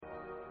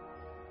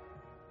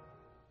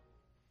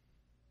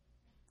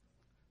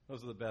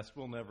Those are the best.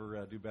 We'll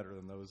never do better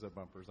than those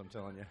bumpers, I'm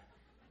telling you.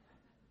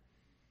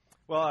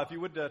 Well, if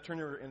you would turn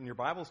in your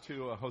Bibles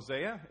to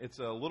Hosea. It's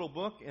a little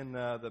book in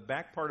the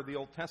back part of the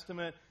Old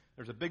Testament.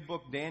 There's a big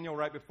book, Daniel,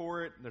 right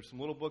before it. There's some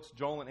little books,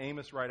 Joel and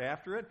Amos, right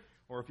after it.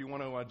 Or if you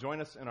want to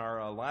join us in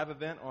our live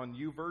event on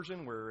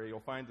YouVersion, where you'll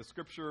find the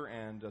scripture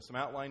and some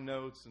outline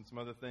notes and some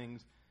other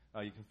things,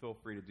 you can feel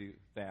free to do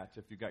that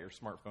if you've got your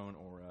smartphone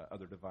or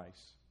other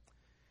device.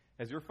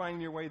 As you're finding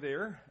your way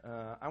there,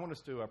 I want us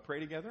to pray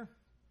together.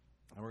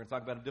 We're going to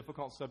talk about a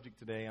difficult subject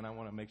today, and I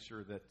want to make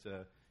sure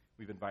that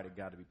we've invited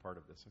God to be part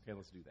of this. Okay,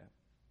 let's do that.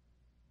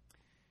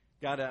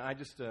 God, I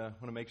just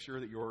want to make sure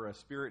that your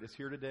Spirit is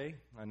here today.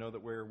 I know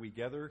that where we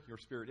gather, your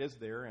Spirit is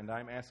there, and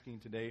I'm asking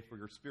today for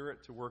your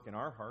Spirit to work in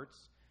our hearts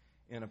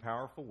in a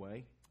powerful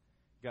way.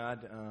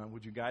 God,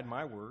 would you guide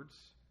my words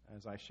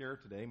as I share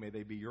today? May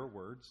they be your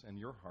words and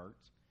your heart.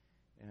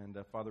 And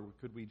Father,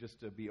 could we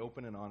just be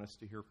open and honest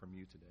to hear from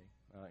you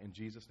today? In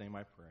Jesus' name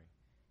I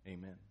pray.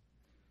 Amen.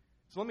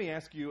 So let me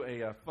ask you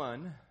a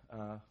fun,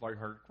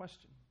 lighthearted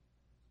question.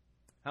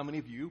 How many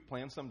of you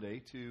plan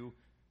someday to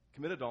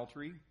commit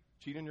adultery,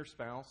 cheat on your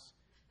spouse,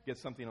 get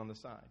something on the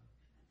side?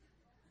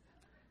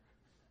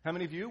 How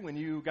many of you, when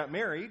you got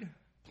married,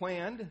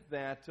 planned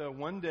that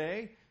one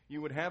day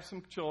you would have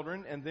some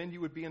children and then you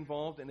would be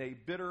involved in a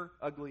bitter,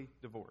 ugly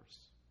divorce?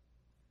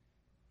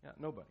 Yeah,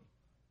 nobody.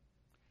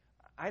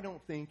 I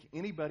don't think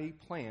anybody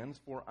plans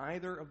for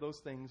either of those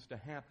things to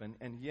happen,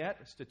 and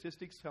yet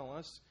statistics tell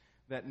us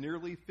that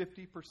nearly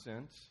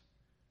 50%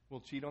 will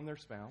cheat on their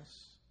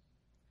spouse.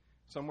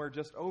 Somewhere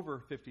just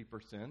over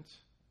 50%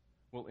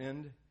 will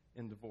end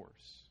in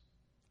divorce.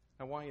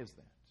 Now, why is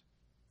that?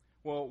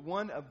 Well,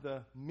 one of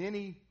the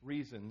many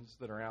reasons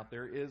that are out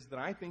there is that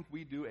I think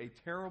we do a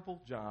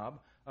terrible job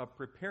of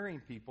preparing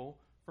people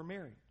for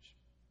marriage.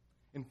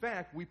 In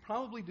fact, we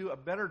probably do a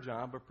better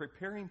job of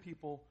preparing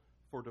people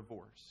for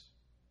divorce.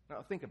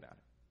 Now, think about it.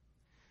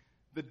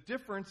 The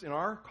difference in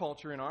our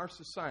culture, in our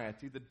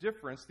society,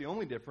 the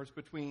only difference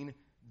between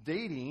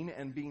dating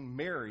and being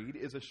married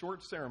is a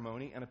short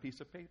ceremony and a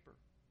piece of paper.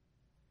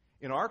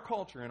 In our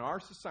culture, in our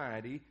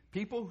society,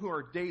 people who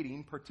are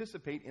dating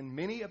participate in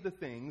many of the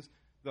things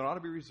that ought to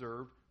be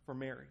reserved for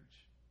marriage.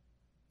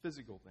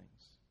 Physical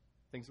things,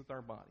 things with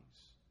our bodies.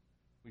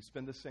 We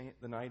spend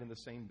the night in the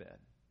same bed.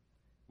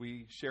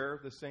 We share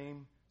the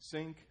same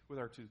sink with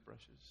our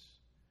toothbrushes.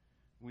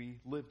 We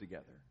live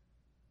together.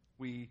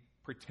 We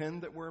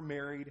pretend that we're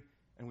married,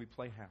 and we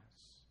play house.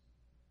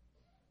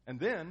 And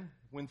then,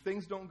 when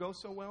things don't go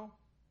so well,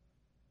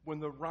 when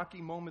the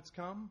rocky moments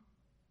come,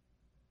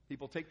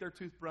 people take their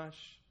toothbrush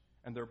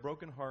and their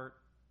broken heart,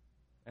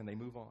 and they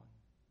move on.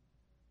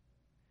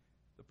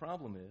 The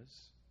problem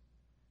is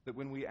that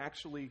when we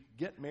actually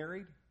get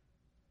married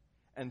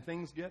and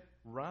things get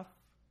rough,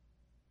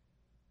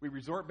 we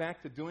resort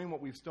back to doing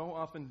what we've so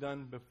often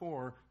done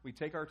before. We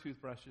take our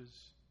toothbrushes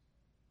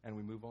and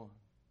we move on.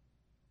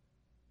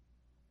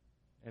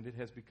 And it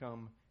has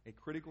become a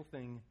critical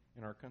thing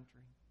in our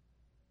country.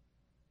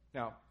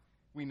 Now,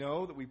 we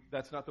know that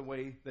that's not the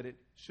way that it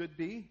should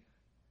be,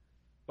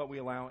 but we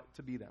allow it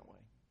to be that way.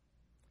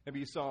 Maybe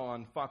you saw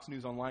on Fox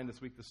News Online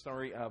this week the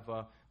story of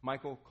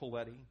Michael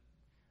Coletti.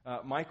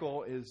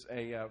 Michael is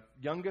a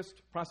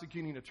youngest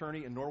prosecuting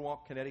attorney in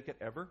Norwalk, Connecticut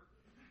ever.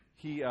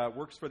 He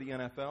works for the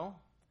NFL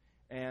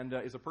and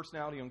is a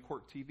personality on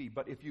court TV.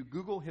 But if you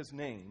Google his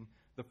name,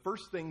 the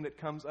first thing that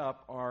comes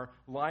up are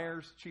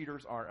liars,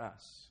 cheaters are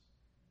us.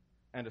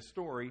 And a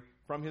story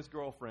from his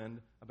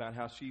girlfriend about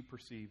how she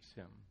perceives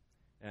him.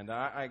 And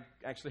I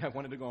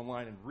wanted to go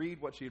online and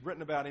read what she had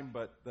written about him,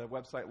 but the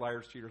website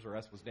Liars, Cheaters, or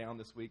Us was down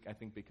this week, I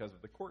think because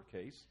of the court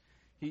case.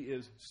 He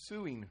is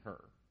suing her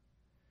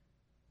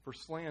for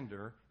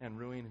slander and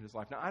ruining his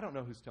life. Now, I don't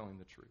know who's telling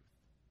the truth.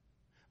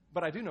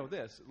 But I do know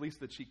this, at least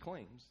that she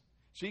claims.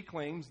 She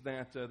claims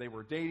that they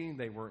were dating,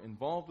 they were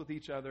involved with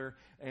each other,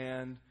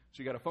 and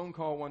she got a phone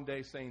call one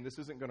day saying, "This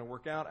isn't going to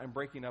work out, I'm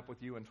breaking up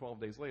with you," and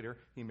 12 days later,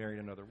 he married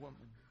another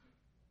woman.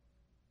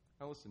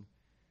 Now listen,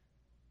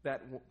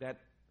 that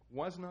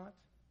was not,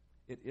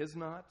 it is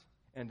not,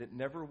 and it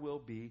never will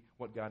be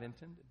what God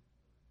intended.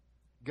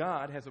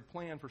 God has a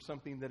plan for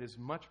something that is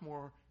much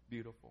more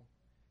beautiful.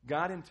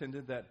 God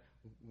intended that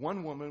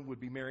one woman would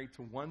be married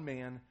to one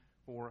man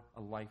for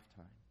a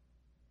lifetime.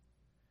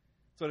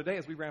 So today,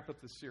 as we wrap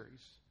up this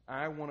series,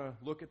 I want to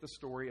look at the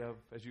story of,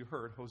 as you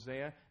heard,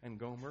 Hosea and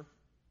Gomer.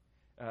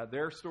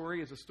 Their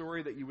story is a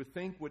story that you would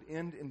think would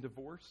end in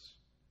divorce,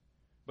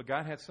 but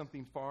God had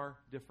something far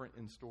different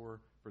in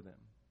store for them.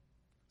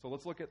 So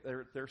let's look at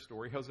their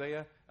story.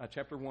 Hosea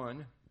chapter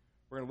 1,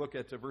 we're going to look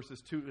at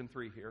verses 2 and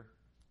 3 here.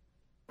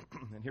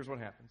 And here's what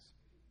happens.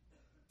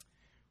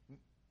 And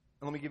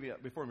let me give you,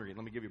 before we read,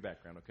 let me give you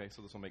background, okay?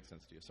 So this will make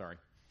sense to you. Sorry.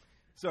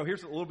 So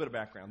here's a little bit of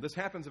background. This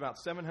happens about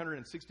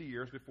 760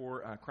 years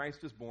before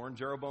Christ is born.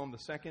 Jeroboam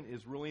II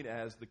is ruling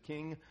as the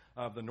king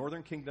of the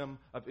northern kingdom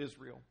of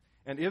Israel.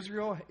 And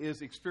Israel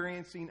is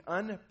experiencing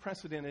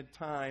unprecedented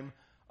time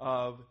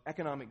of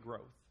economic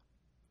growth.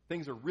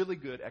 Things are really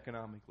good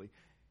economically.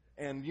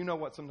 And you know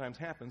what sometimes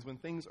happens when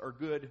things are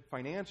good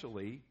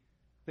financially,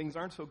 things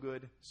aren't so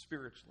good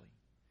spiritually.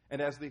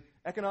 And as the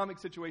economic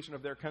situation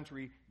of their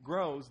country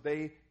grows,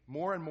 they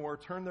more and more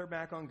turn their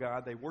back on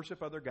God. They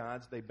worship other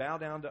gods. They bow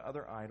down to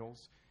other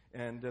idols.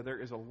 And there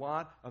is a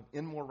lot of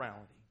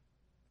immorality,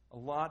 a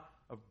lot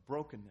of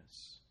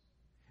brokenness.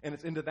 And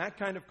it's into that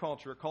kind of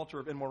culture, a culture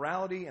of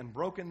immorality and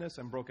brokenness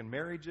and broken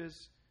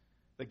marriages,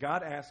 that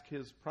God asked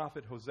his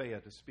prophet Hosea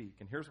to speak.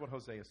 And here's what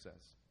Hosea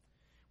says.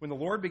 When the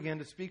Lord began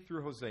to speak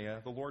through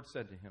Hosea, the Lord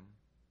said to him,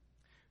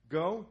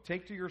 "Go,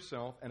 take to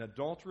yourself an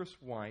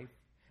adulterous wife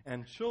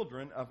and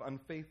children of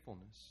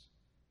unfaithfulness,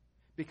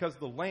 because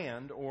the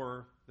land,"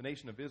 or the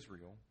nation of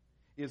Israel,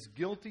 "is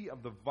guilty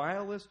of the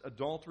vilest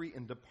adultery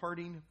in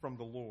departing from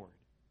the Lord."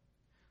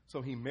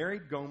 So he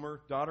married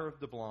Gomer, daughter of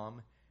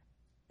Diblaim,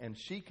 and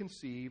she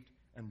conceived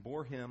and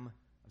bore him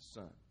a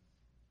son.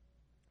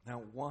 Now,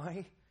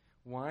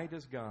 why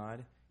does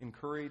God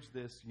encourage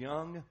this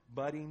young,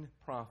 budding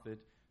prophet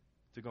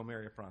to go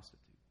marry a prostitute?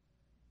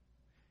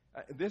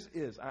 I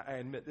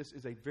admit, this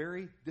is a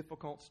very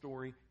difficult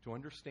story to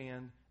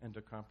understand and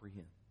to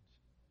comprehend.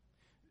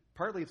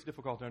 Partly it's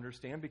difficult to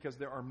understand because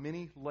there are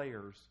many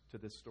layers to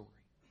this story.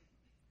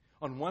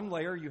 On one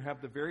layer, you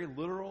have the very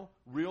literal,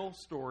 real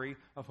story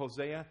of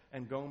Hosea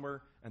and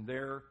Gomer and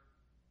their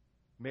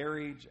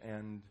marriage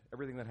and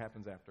everything that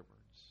happens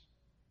afterwards.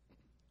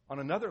 On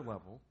another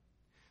level,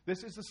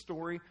 this is a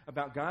story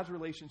about God's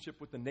relationship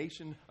with the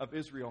nation of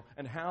Israel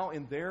and how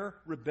in their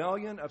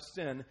rebellion of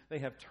sin, they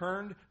have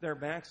turned their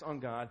backs on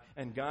God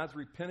and God's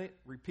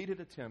repeated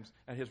attempts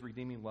at his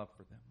redeeming love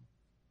for them.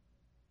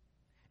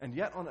 And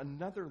yet, on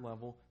another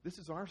level, this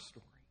is our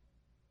story.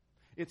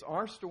 It's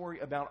our story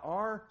about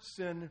our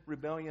sin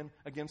rebellion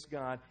against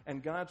God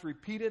and God's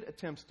repeated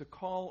attempts to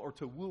call or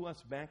to woo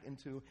us back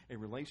into a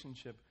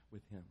relationship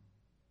with him.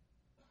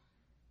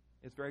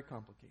 It's very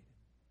complicated.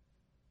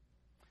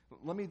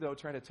 Let me, though,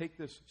 try to take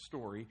this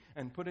story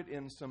and put it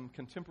in some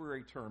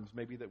contemporary terms,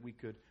 maybe that we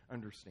could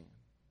understand.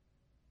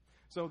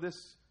 So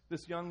this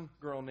young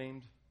girl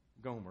named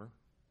Gomer,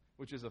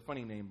 which is a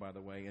funny name, by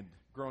the way, and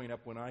growing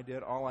up when I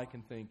did, all I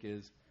can think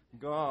is,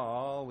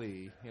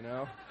 golly, you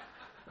know?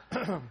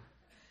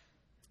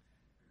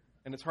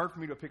 And it's hard for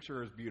me to picture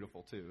her as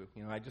beautiful, too.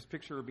 You know, I just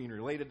picture her being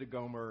related to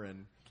Gomer.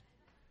 And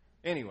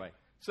anyway,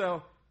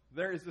 so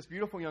there is this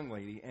beautiful young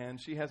lady,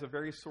 and she has a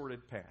very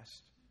sordid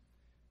past.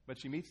 But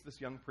she meets this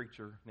young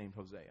preacher named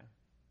Hosea.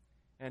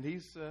 And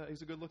he's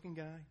a good-looking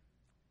guy.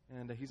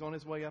 And he's on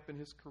his way up in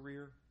his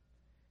career.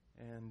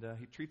 And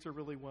he treats her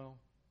really well.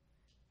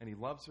 And he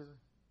loves her.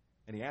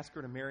 And he asks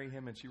her to marry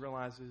him. And she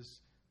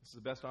realizes, this is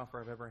the best offer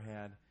I've ever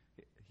had.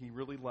 He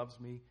really loves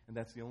me. And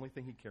that's the only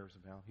thing he cares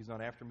about. He's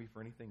not after me for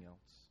anything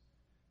else.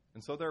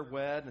 And so they're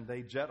wed. And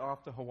they jet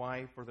off to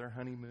Hawaii for their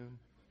honeymoon.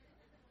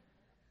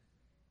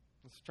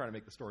 Let's try to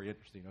make the story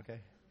interesting,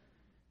 okay?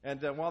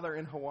 And while they're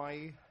in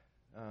Hawaii,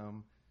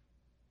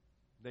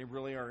 they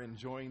really are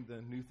enjoying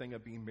the new thing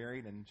of being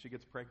married, and she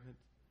gets pregnant.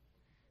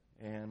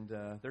 And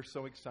they're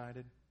so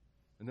excited.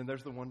 And then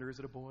there's the wonder, is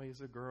it a boy,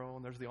 is it a girl?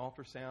 And there's the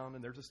ultrasound,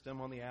 and there's a stem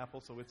on the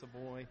apple, so it's a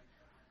boy.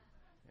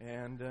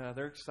 And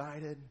they're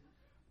excited.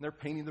 And they're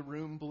painting the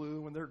room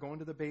blue, and they're going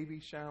to the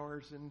baby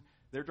showers, and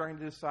they're trying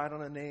to decide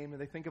on a name.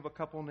 And they think of a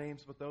couple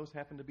names, but those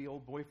happen to be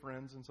old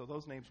boyfriends, and so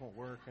those names won't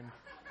work. And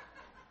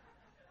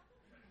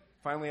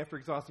finally, after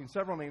exhausting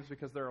several names,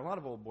 because there are a lot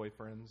of old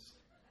boyfriends,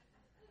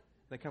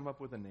 they come up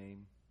with a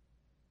name,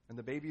 and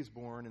the baby is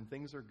born, and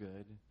things are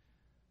good.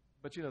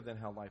 But you know then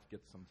how life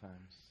gets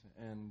sometimes.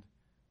 And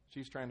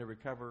she's trying to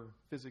recover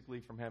physically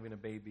from having a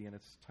baby, and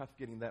it's tough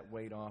getting that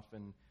weight off,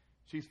 and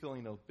she's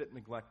feeling a bit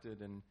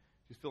neglected, and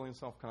she's feeling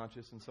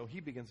self-conscious, and so he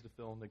begins to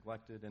feel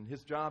neglected, and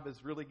his job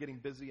is really getting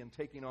busy and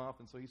taking off,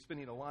 and so he's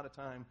spending a lot of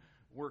time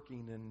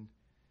working, and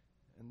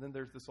then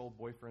there's this old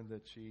boyfriend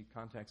that she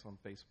contacts on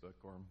Facebook,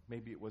 or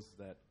maybe it was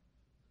that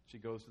she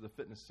goes to the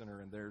fitness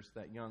center, and there's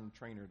that young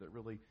trainer that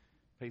really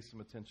pays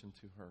some attention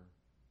to her.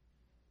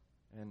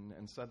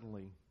 And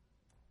suddenly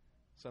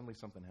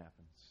something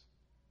happens.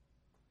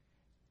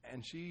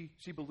 And she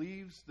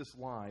believes this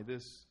lie,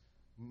 this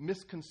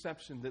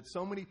misconception that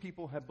so many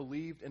people have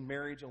believed in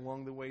marriage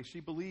along the way. She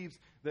believes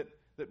that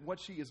what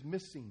she is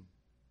missing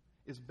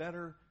is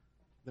better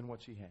than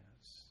what she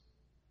has.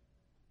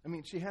 I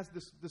mean, she has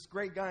this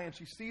great guy, and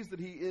she sees that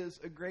he is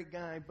a great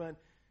guy, but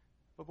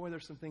boy,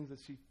 there's some things that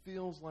she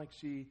feels like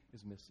she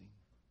is missing.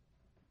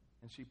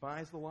 And she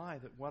buys the lie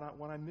that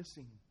what I'm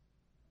missing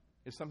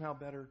is somehow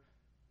better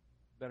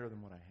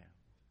than what I have.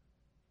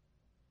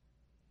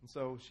 And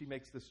so she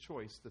makes this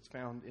choice that's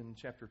found in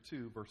chapter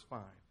 2, verse 5.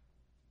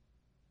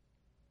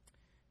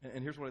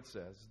 And here's what it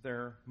says.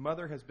 Their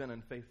mother has been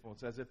unfaithful.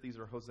 It's as if these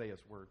are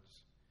Hosea's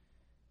words.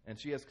 And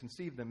she has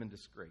conceived them in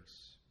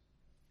disgrace.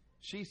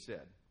 She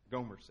said,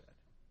 Gomer said,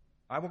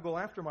 I will go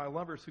after my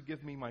lovers who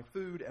give me my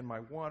food and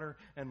my water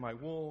and my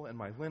wool and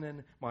my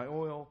linen, my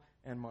oil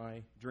and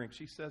my drink.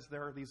 She says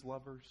there are these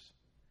lovers,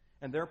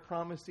 and they're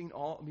promising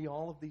me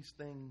all of these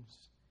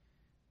things,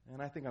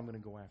 and I think I'm going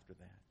to go after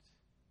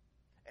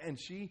that. And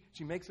she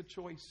makes a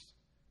choice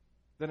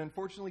that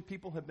unfortunately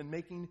people have been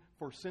making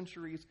for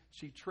centuries.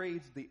 She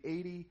trades the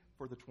 80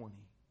 for the 20.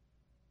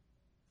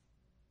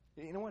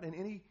 You know what?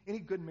 In any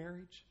good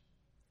marriage,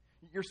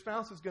 your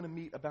spouse is going to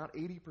meet about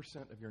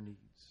 80% of your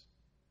needs.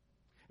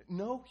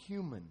 No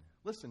human,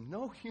 listen,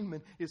 no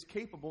human is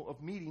capable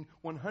of meeting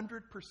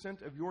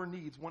 100% of your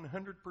needs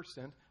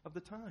 100% of the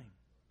time.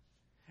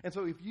 And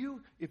so if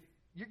you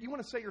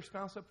want to set your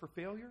spouse up for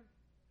failure,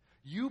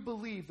 you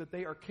believe that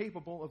they are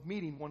capable of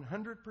meeting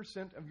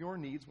 100% of your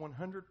needs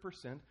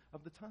 100%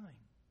 of the time.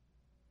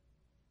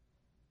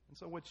 And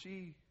so what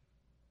she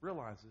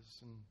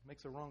realizes and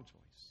makes a wrong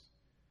choice.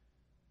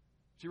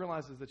 She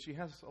realizes that she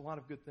has a lot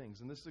of good things,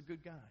 and this is a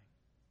good guy.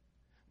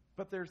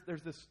 But there's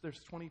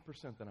 20%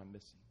 that I'm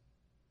missing.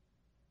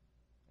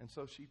 And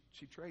so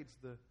she trades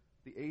the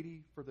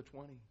 80 for the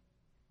 20.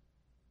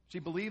 She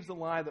believes the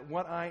lie that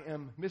what I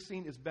am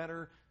missing is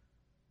better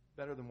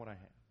than what I have.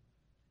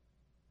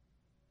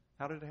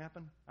 How did it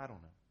happen? I don't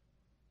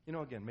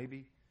know. Again,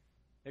 maybe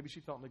she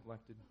felt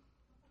neglected.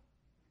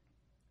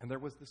 And there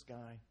was this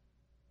guy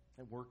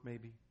at work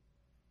maybe.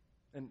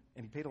 And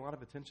he paid a lot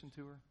of attention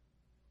to her.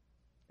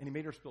 And he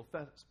made her feel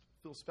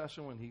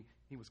special, and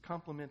he was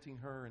complimenting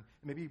her, and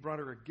maybe he brought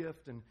her a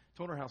gift and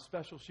told her how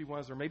special she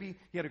was, or maybe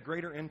he had a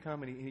greater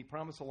income and he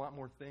promised a lot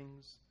more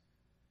things.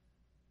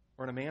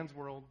 Or in a man's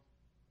world,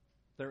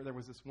 there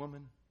was this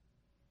woman,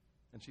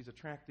 and she's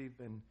attractive,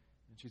 and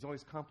she's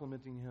always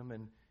complimenting him,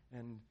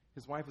 and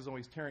his wife is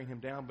always tearing him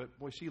down, but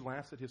boy, she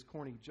laughs at his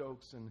corny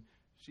jokes, and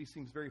she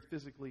seems very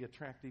physically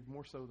attractive,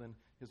 more so than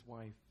his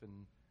wife,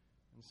 and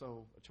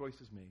so a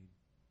choice is made.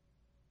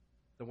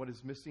 That what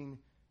is missing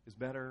is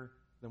better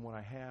than what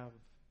I have.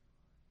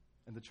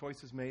 And the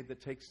choice is made that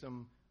takes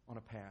them on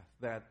a path,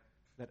 that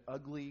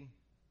ugly,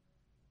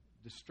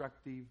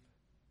 destructive,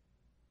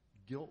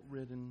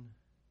 guilt-ridden,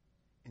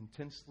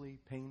 intensely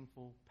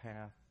painful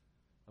path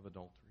of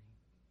adultery.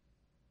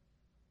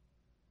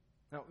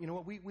 Now, you know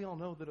what? We all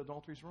know that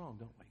adultery is wrong,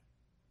 don't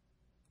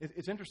we?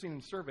 It's interesting in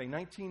the survey,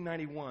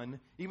 1991,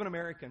 even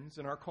Americans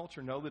in our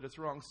culture know that it's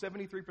wrong.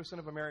 73%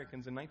 of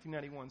Americans in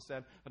 1991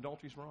 said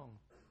adultery is wrong.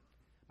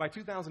 By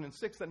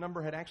 2006, that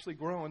number had actually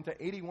grown to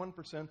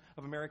 81%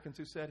 of Americans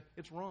who said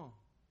it's wrong.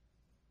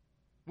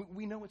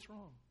 We know it's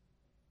wrong.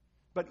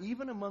 But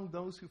even among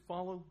those who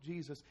follow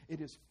Jesus, it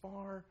is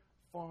far,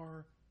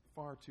 far,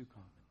 far too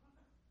common.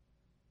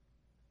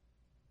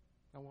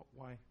 Now,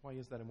 why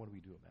is that, and what do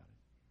we do about it?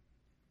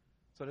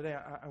 So today,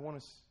 I want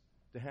us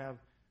to have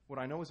what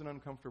I know is an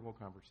uncomfortable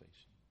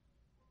conversation.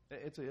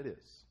 It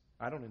is.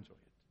 I don't enjoy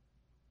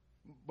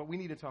it. But we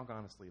need to talk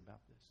honestly about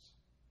this.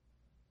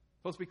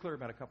 So let's be clear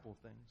about a couple of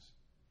things.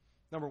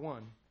 Number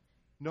one,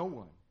 no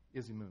one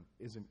is immune.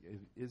 Is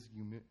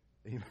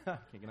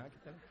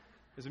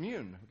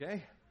immune,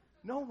 okay?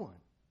 No one.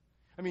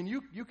 I mean,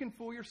 you can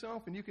fool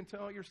yourself, and you can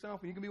tell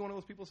yourself, and you can be one of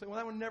those people who say, well,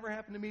 that would never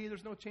happen to me.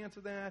 There's no chance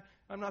of that.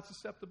 I'm not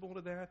susceptible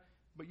to that.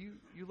 But you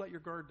let your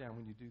guard down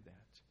when you do that.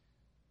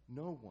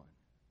 No one,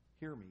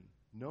 hear me,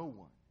 no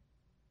one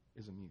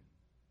is immune.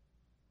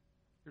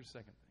 Here's the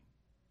second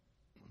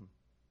thing.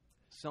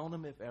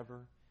 Seldom, if ever,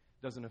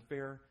 does an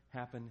affair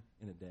happen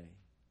in a day.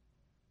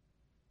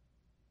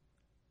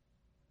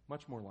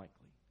 Much more likely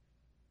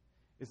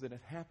is that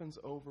it happens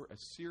over a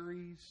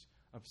series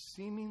of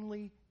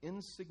seemingly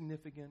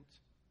insignificant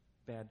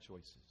bad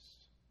choices.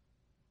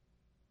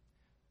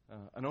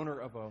 An owner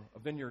of a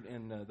vineyard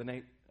in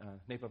the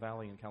Napa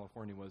Valley in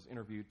California was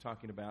interviewed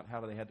talking about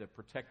how they had to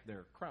protect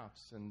their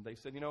crops. And they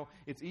said,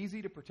 it's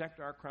easy to protect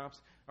our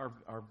crops,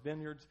 our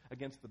vineyards,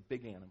 against the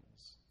big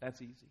animals.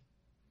 That's easy.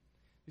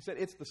 He said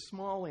it's the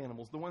small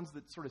animals, the ones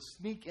that sort of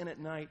sneak in at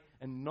night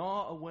and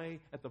gnaw away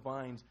at the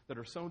vines that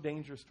are so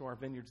dangerous to our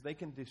vineyards. They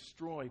can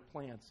destroy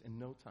plants in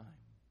no time.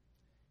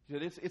 He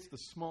said it's the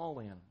small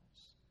animals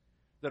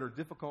that are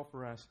difficult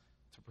for us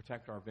to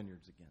protect our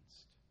vineyards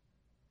against.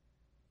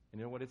 And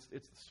you know what? It's the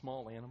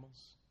small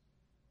animals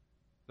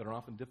that are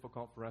often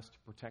difficult for us to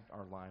protect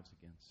our lives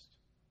against.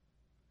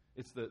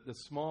 It's the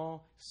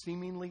small,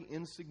 seemingly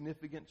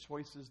insignificant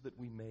choices that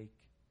we make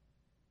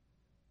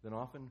that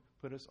often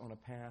put us on a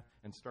path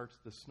and starts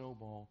the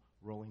snowball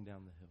rolling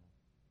down the hill.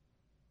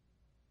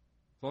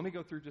 So let me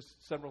go through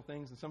just several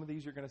things, and some of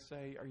these you're going to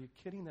say, are you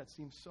kidding? That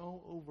seems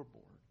so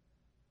overboard.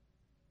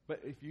 But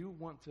if you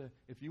want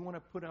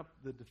to put up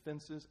the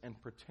defenses and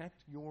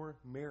protect your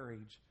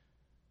marriage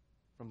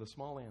from the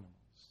small animals,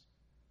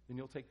 then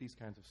you'll take these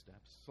kinds of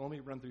steps. So let me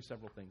run through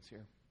several things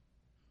here.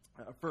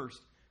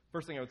 First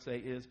thing I would say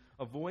is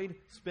avoid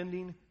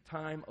spending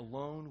time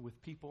alone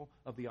with people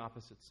of the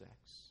opposite sex.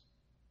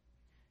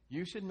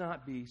 You should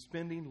not be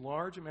spending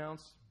large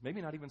amounts, maybe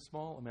not even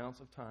small amounts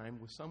of time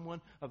with someone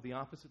of the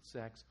opposite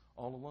sex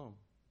all alone.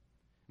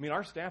 I mean,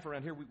 our staff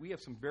around here, we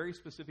have some very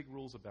specific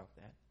rules about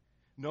that.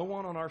 No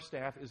one on our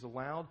staff is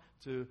allowed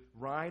to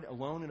ride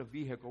alone in a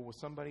vehicle with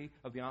somebody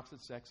of the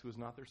opposite sex who is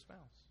not their spouse.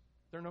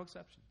 There are no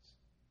exceptions.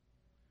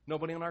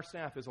 Nobody on our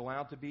staff is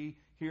allowed to be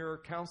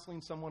here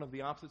counseling someone of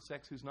the opposite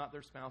sex who's not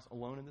their spouse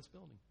alone in this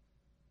building.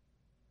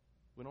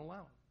 We don't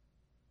allow it.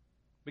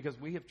 Because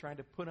we have tried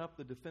to put up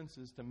the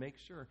defenses to make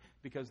sure.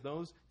 Because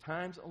those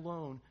times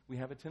alone, we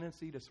have a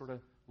tendency to sort of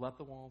let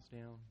the walls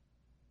down,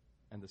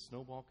 and the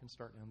snowball can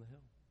start down the hill.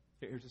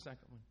 Here's the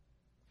second one.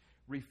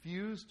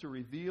 Refuse to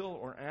reveal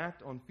or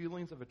act on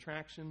feelings of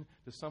attraction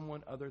to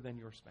someone other than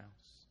your spouse.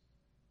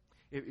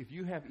 If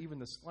you have even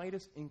the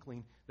slightest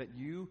inkling that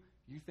you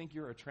think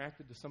you're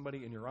attracted to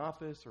somebody in your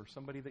office or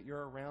somebody that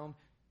you're around,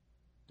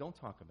 don't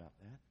talk about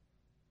that.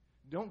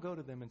 Don't go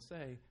to them and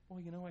say,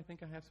 well, I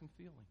think I have some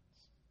feelings.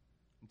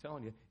 I'm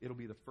telling you, it'll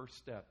be the first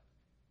step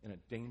in a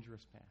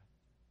dangerous path.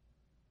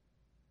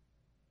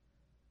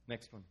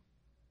 Next one.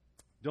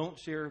 Don't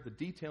share the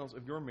details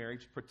of your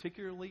marriage,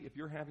 particularly if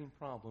you're having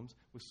problems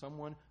with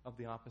someone of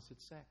the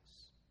opposite sex.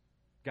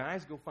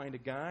 Guys, go find a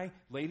guy.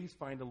 Ladies,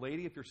 find a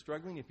lady. If you're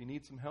struggling, if you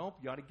need some help,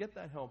 you ought to get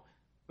that help.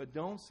 But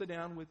don't sit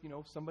down with,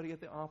 somebody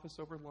at the office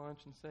over lunch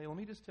and say, let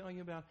me just tell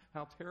you about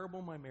how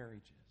terrible my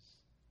marriage is.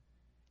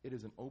 It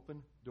is an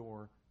open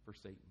door for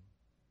Satan.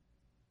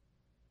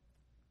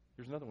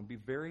 Here's another one. Be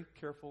very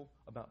careful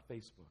about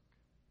Facebook.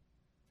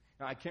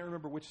 Now, I can't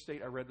remember which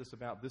state I read this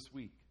about this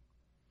week,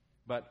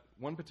 but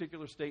one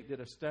particular state did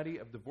a study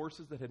of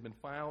divorces that had been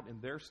filed in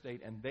their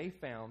state, and they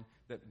found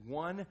that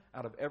 1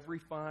 out of every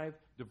 5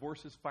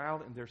 divorces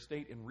filed in their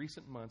state in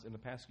recent months, in the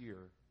past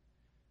year,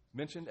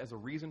 mentioned as a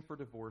reason for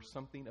divorce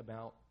something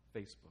about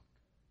Facebook.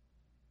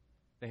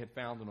 They had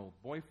found an old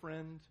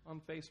boyfriend on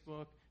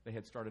Facebook. They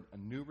had started a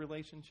new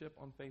relationship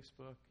on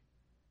Facebook,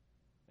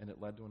 and it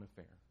led to an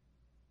affair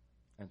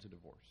and to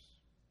divorce.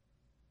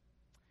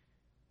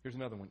 Here's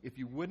another one. If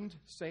you wouldn't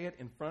say it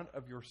in front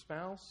of your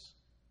spouse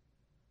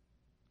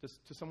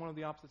to someone of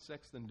the opposite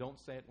sex, then don't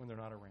say it when they're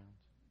not around.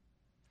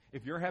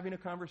 If you're having a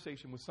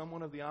conversation with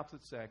someone of the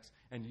opposite sex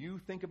and you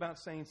think about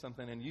saying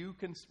something and you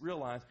can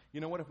realize,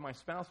 if my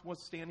spouse was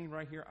standing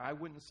right here, I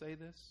wouldn't say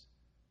this,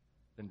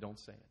 then don't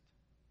say it,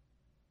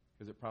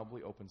 because it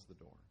probably opens the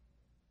door.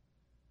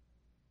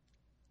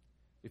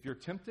 If you're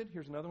tempted,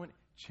 here's another one,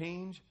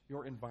 change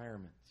your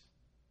environment.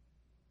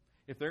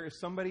 If there is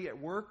somebody at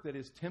work that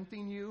is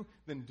tempting you,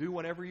 then do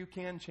whatever you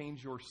can.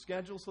 Change your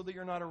schedule so that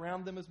you're not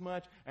around them as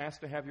much. Ask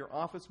to have your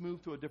office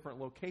moved to a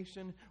different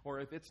location. Or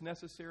if it's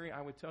necessary,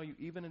 I would tell you,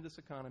 even in this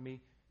economy,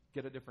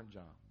 get a different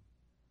job.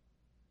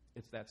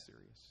 It's that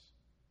serious.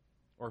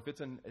 Or if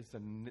it's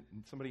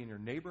somebody in your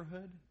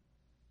neighborhood,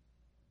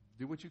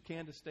 do what you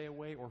can to stay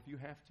away. Or if you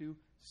have to,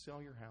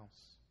 sell your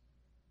house.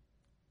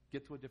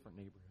 Get to a different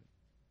neighborhood.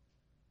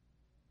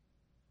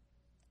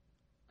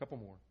 A couple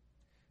more.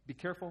 Be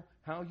careful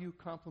how you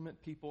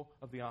compliment people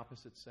of the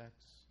opposite sex.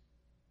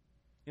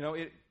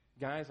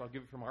 Guys, I'll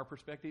give it from our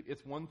perspective.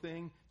 It's one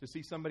thing to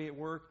see somebody at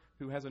work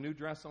who has a new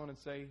dress on and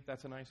say,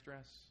 that's a nice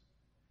dress.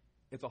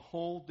 It's a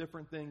whole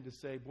different thing to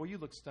say, boy, you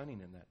look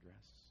stunning in that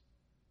dress.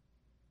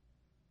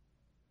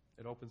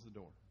 It opens the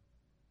door.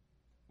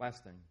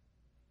 Last thing,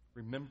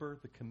 remember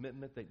the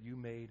commitment that you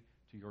made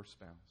to your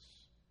spouse.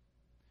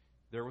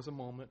 There was a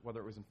moment, whether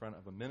it was in front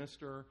of a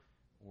minister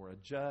or a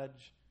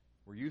judge,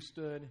 where you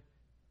stood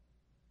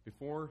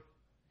before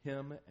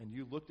him and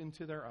you looked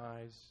into their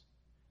eyes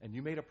and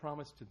you made a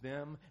promise to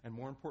them, and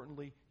more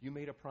importantly, you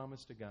made a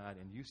promise to God,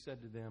 and you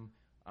said to them,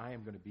 I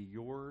am going to be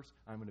yours.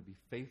 I'm going to be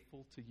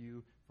faithful to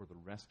you for the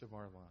rest of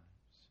our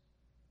lives.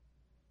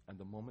 And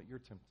the moment you're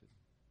tempted,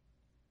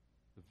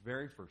 the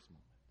very first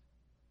moment,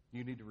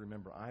 you need to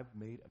remember, I've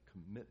made a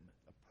commitment,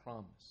 a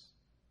promise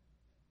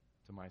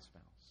to my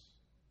spouse.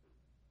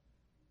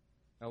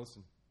 Now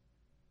listen,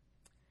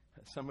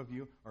 some of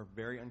you are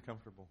very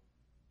uncomfortable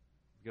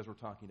because we're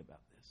talking about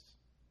this.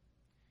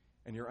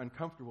 And you're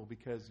uncomfortable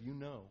because you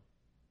know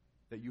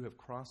that you have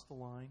crossed the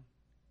line,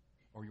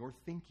 or you're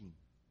thinking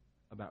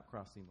about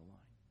crossing the line.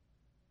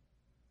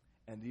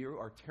 And you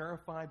are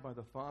terrified by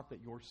the thought that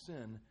your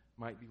sin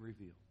might be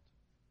revealed.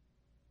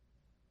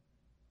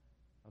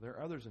 Now, there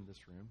are others in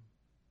this room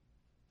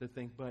that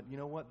think, but you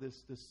know what,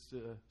 this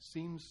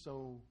seems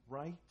so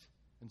right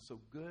and so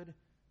good,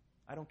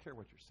 I don't care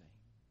what you're saying.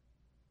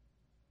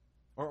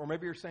 Or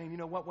maybe you're saying, you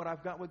know what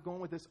I've got going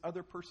with this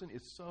other person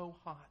is so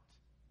hot.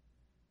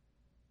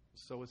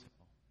 So is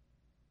hell.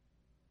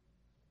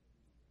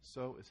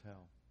 So is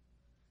hell.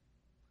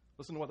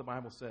 Listen to what the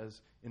Bible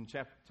says in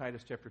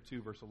Titus chapter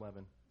 2, verse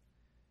 11.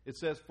 It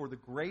says, for the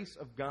grace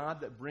of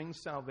God that brings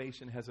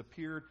salvation has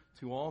appeared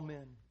to all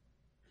men.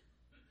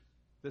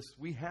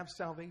 We have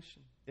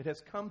salvation. It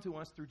has come to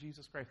us through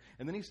Jesus Christ.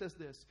 And then he says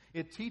this,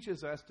 it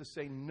teaches us to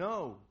say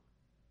no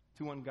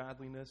to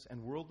ungodliness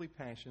and worldly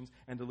passions,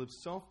 and to live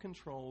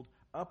self-controlled,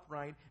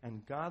 upright,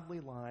 and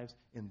godly lives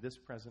in this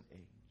present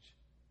age.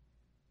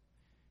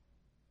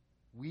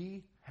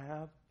 We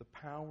have the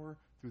power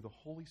through the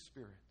Holy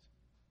Spirit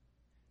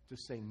to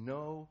say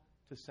no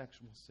to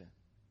sexual sin.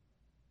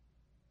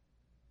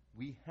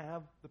 We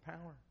have the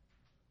power.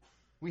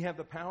 We have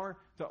the power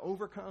to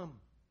overcome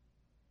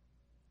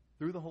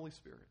through the Holy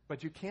Spirit.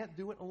 But you can't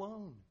do it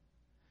alone.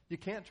 You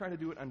can't try to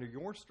do it under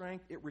your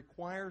strength. It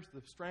requires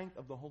the strength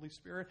of the Holy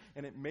Spirit,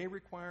 and it may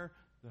require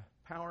the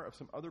power of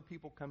some other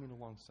people coming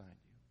alongside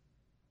you.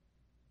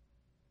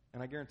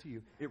 And I guarantee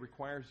you, it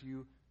requires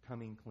you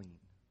coming clean.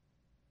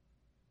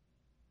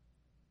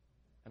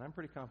 And I'm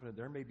pretty confident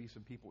there may be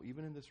some people,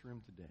 even in this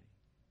room today,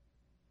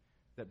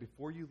 that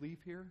before you leave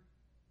here,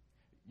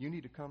 you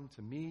need to come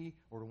to me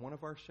or to one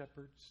of our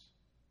shepherds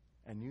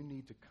and you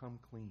need to come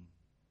clean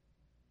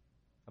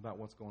about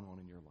what's going on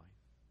in your life.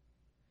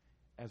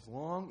 As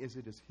long as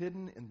it is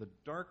hidden in the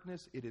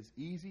darkness, it is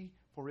easy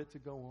for it to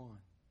go on.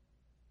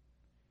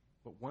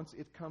 But once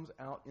it comes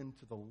out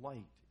into the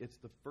light, it's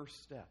the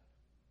first step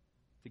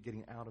to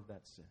getting out of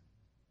that sin.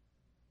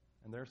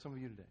 And there are some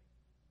of you today.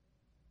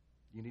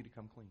 You need to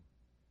come clean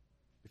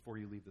before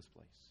you leave this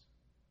place.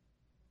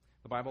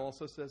 The Bible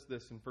also says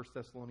this in 1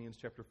 Thessalonians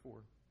chapter 4.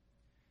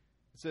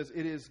 It says,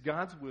 it is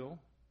God's will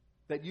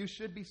that you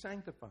should be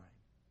sanctified,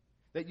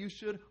 that you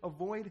should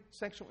avoid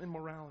sexual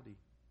immorality,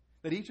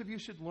 that each of you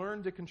should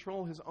learn to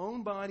control his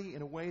own body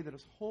in a way that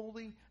is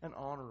holy and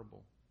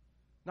honorable,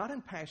 not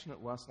in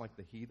passionate lust like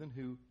the heathen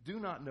who do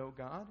not know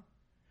God.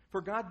 For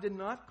God did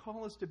not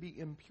call us to be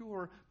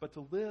impure, but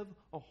to live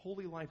a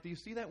holy life. Do you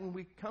see that? When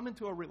we come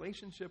into a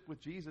relationship with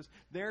Jesus,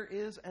 there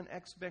is an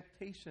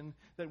expectation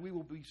that we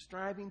will be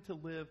striving to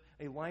live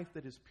a life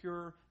that is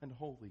pure and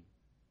holy.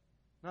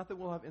 Not that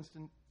we'll have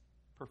instant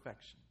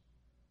perfection,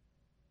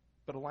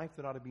 but a life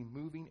that ought to be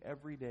moving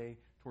every day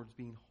towards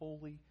being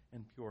holy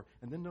and pure.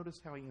 And then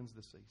notice how he ends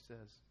this. He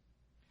says,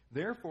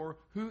 therefore,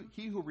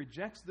 he who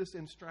rejects this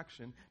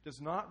instruction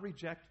does not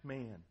reject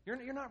man.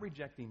 You're not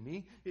rejecting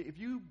me. If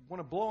you want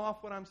to blow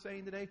off what I'm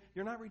saying today,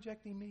 you're not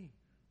rejecting me.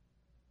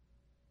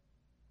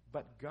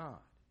 But God,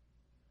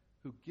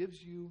 who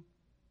gives you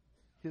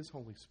his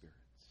Holy Spirit.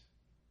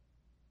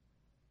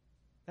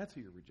 That's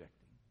who you're rejecting.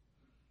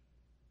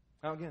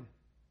 Now again,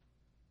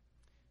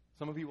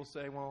 some of you will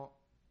say, well,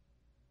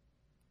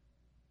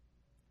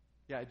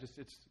 yeah,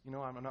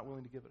 I'm not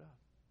willing to give it up.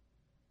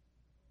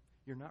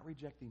 You're not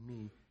rejecting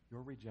me.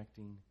 You're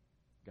rejecting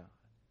God.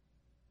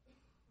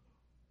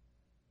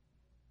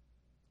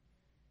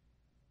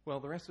 Well,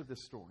 the rest of this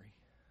story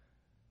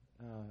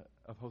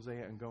of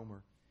Hosea and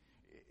Gomer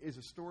is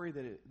a story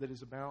that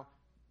is about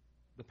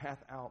the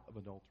path out of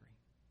adultery.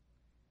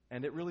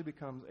 And it really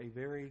becomes a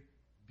very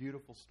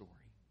beautiful story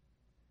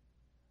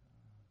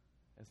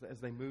as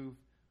they move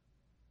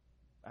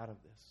out of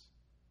this.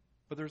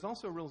 But there's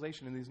also a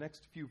realization in these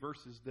next few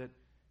verses that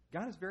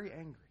God is very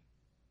angry.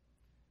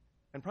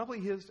 And probably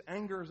his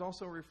anger is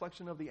also a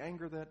reflection of the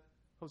anger that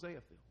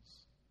Hosea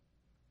feels.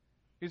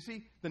 You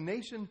see, the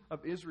nation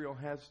of Israel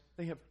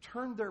they have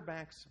turned their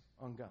backs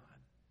on God.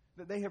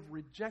 That they have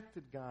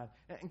rejected God.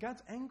 And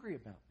God's angry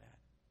about that.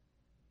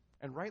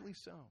 And rightly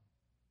so.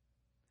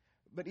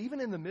 But even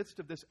in the midst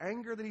of this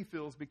anger that he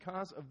feels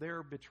because of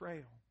their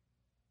betrayal,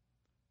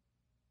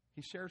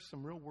 he shares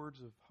some real words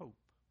of hope.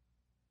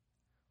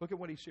 Look at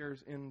what he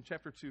shares in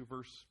chapter 2,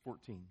 verse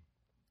 14.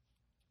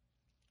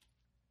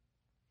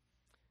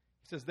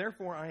 He says,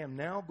 therefore I am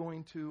now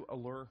going to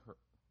allure her.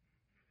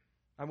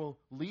 I will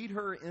lead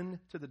her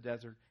into the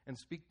desert and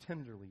speak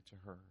tenderly to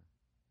her.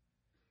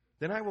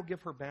 Then I will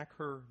give her back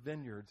her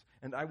vineyards,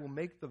 and I will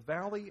make the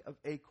valley of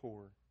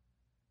Achor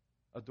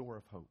a door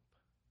of hope.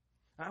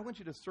 Now, I want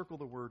you to circle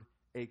the word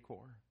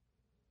Achor.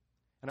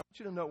 And I want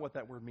you to know what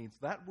that word means.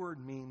 That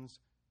word means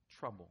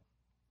trouble.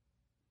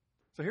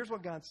 So here's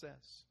what God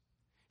says.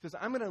 He says,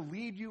 I'm going to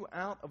lead you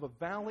out of a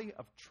valley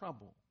of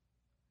trouble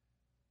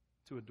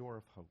to a door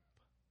of hope.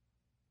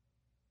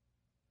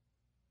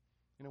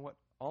 You know what?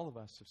 All of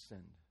us have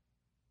sinned.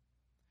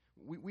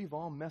 We've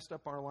all messed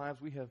up our lives.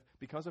 We have,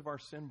 because of our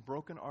sin,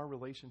 broken our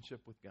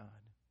relationship with God.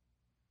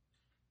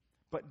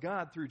 But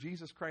God, through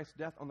Jesus Christ's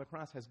death on the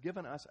cross, has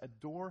given us a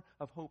door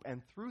of hope.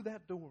 And through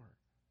that door,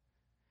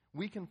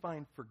 we can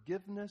find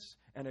forgiveness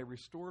and a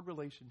restored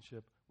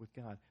relationship with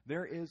God.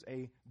 There is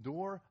a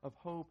door of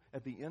hope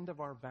at the end of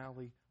our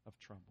valley of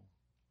trouble.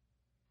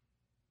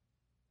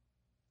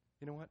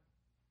 You know what?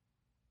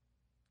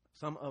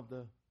 Some of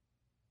the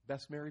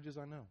best marriages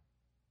I know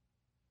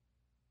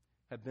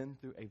have been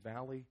through a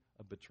valley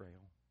of betrayal.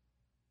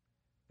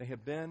 They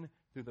have been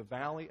through the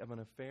valley of an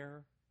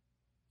affair.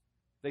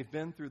 They've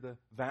been through the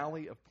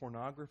valley of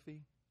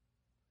pornography.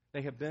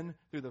 They have been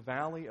through the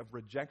valley of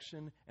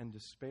rejection and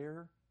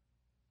despair.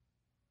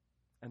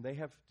 And they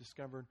have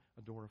discovered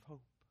a door of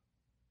hope.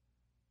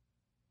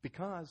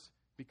 Because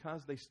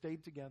they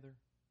stayed together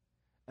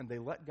and they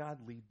let God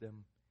lead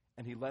them,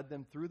 and he led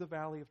them through the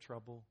valley of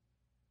trouble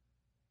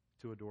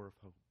to a door of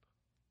hope.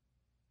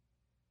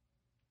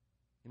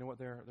 You know what?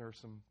 There are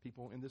some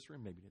people in this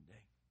room maybe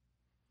today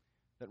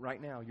that right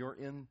now you're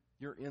in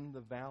the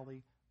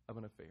valley of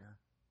an affair.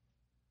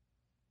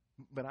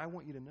 But I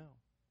want you to know,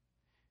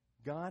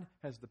 God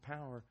has the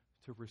power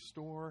to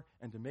restore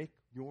and to make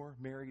your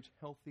marriage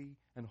healthy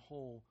and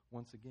whole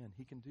once again.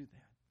 He can do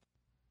that.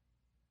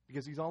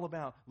 Because he's all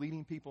about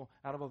leading people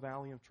out of a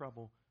valley of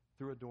trouble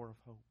through a door of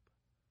hope.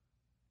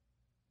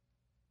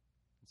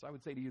 And so I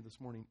would say to you this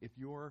morning, if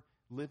you're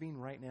living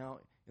right now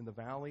in the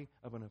valley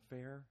of an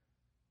affair,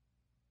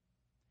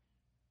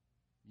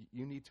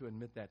 you need to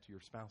admit that to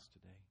your spouse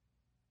today.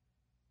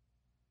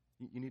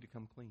 You need to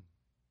come clean.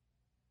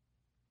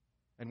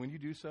 And when you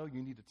do so,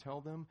 you need to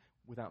tell them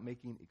without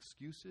making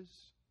excuses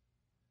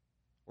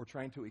or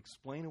trying to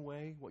explain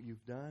away what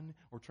you've done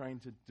or trying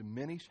to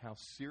diminish how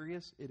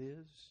serious it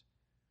is.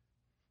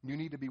 You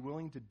need to be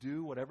willing to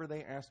do whatever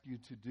they ask you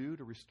to do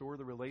to restore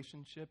the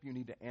relationship. You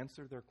need to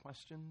answer their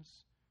questions.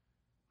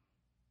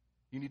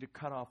 You need to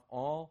cut off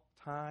all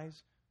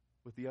ties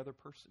with the other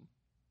person.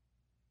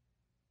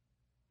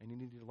 And you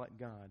need to let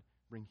God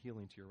bring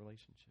healing to your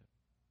relationship.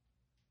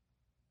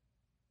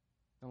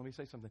 Now let me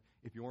say something.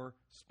 If your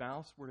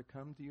spouse were to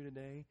come to you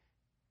today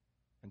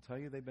and tell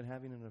you they've been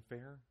having an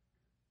affair,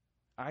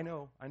 I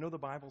know the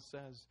Bible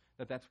says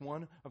that that's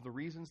one of the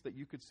reasons that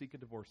you could seek a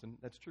divorce, and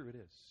that's true, it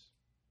is.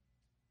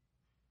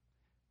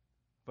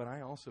 But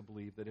I also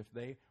believe that if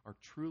they are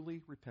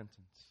truly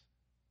repentant,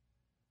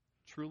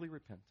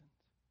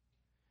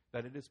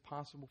 that it is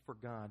possible for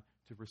God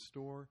to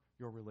restore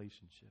your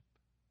relationship.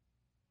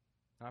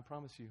 Now, I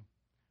promise you,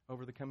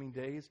 over the coming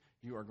days,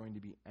 you are going to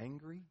be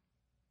angry.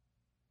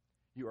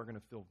 You are going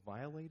to feel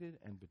violated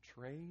and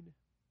betrayed.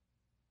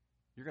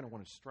 You're going to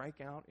want to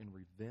strike out in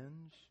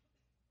revenge.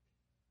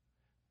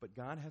 But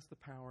God has the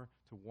power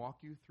to walk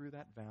you through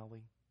that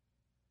valley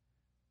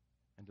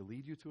and to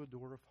lead you to a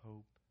door of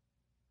hope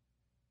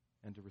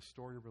and to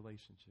restore your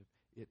relationship.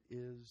 It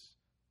is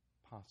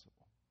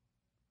possible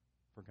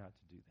for God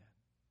to do that.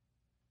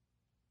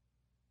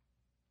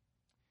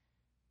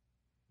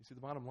 You see,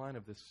 the bottom line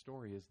of this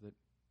story is that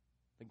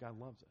God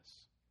loves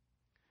us.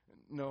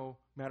 No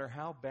matter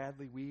how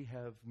badly we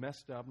have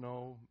messed up,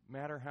 no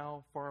matter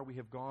how far we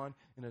have gone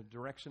in a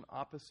direction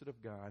opposite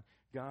of God,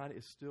 God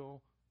is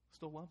still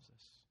loves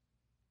us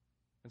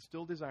and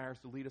still desires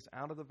to lead us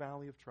out of the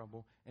valley of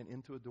trouble and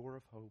into a door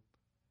of hope,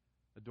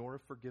 a door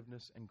of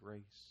forgiveness and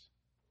grace.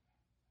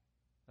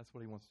 That's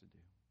what He wants to do.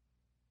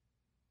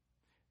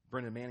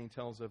 Brendan Manning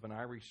tells of an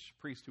Irish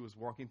priest who was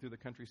walking through the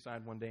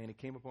countryside one day, and he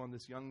came upon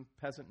this young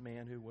peasant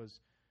man who was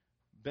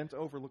bent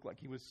over, looked like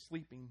he was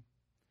sleeping.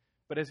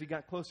 But as he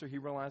got closer, he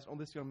realized,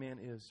 this young man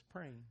is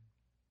praying.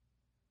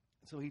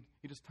 So he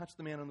just touched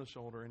the man on the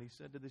shoulder, and he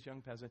said to this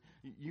young peasant,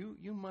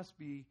 you must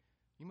be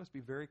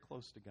very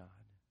close to God.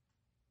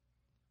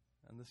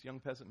 And this young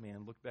peasant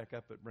man looked back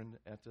up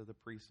at the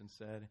priest and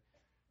said,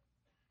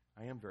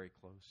 I am very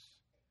close,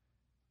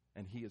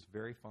 and He is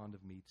very fond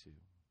of me too.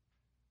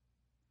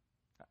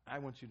 I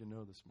want you to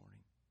know this morning,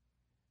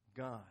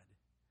 God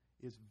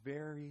is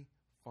very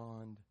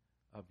fond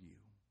of you.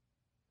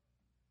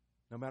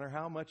 No matter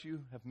how much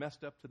you have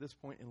messed up to this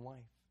point in life,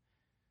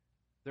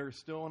 there is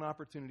still an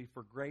opportunity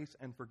for grace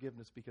and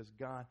forgiveness because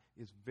God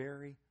is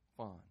very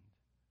fond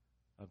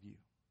of you.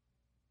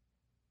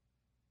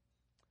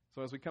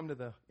 So as we come to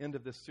the end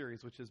of this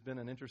series, which has been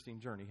an interesting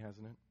journey,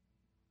 hasn't it?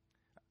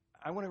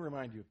 I want to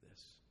remind you of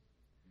this,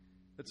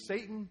 that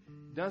Satan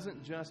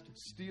doesn't just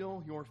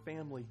steal your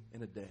family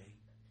in a day.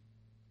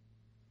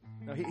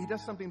 No, he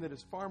does something that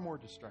is far more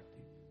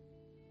destructive.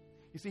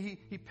 You see,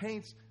 he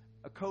paints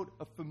a coat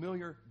of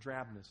familiar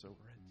drabness over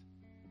it.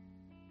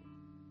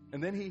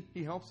 And then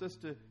he helps us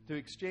to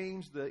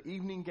exchange the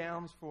evening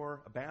gowns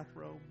for a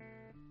bathrobe,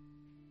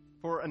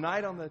 for a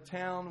night on the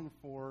town,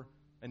 for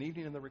an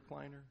evening in the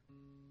recliner,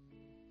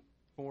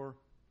 for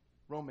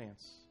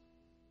romance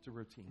to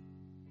routine.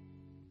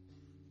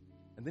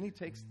 And then he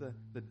takes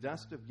the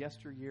dust of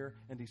yesteryear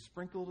and he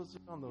sprinkles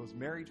it on those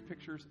marriage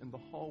pictures in the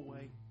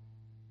hallway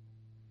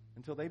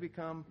until they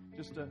become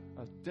just a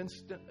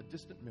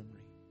distant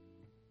memory.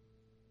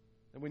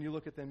 And when you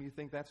look at them, you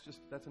think that's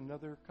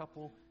another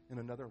couple in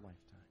another lifetime.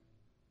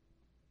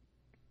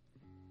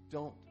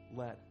 Don't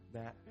let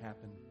that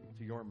happen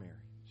to your marriage.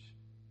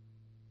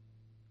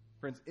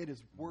 Friends, it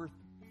is worth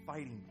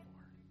fighting for.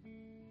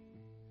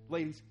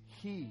 Ladies,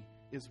 he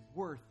is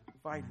worth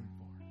fighting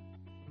for.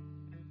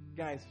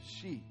 Guys,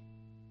 she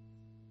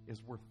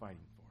is worth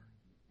fighting for.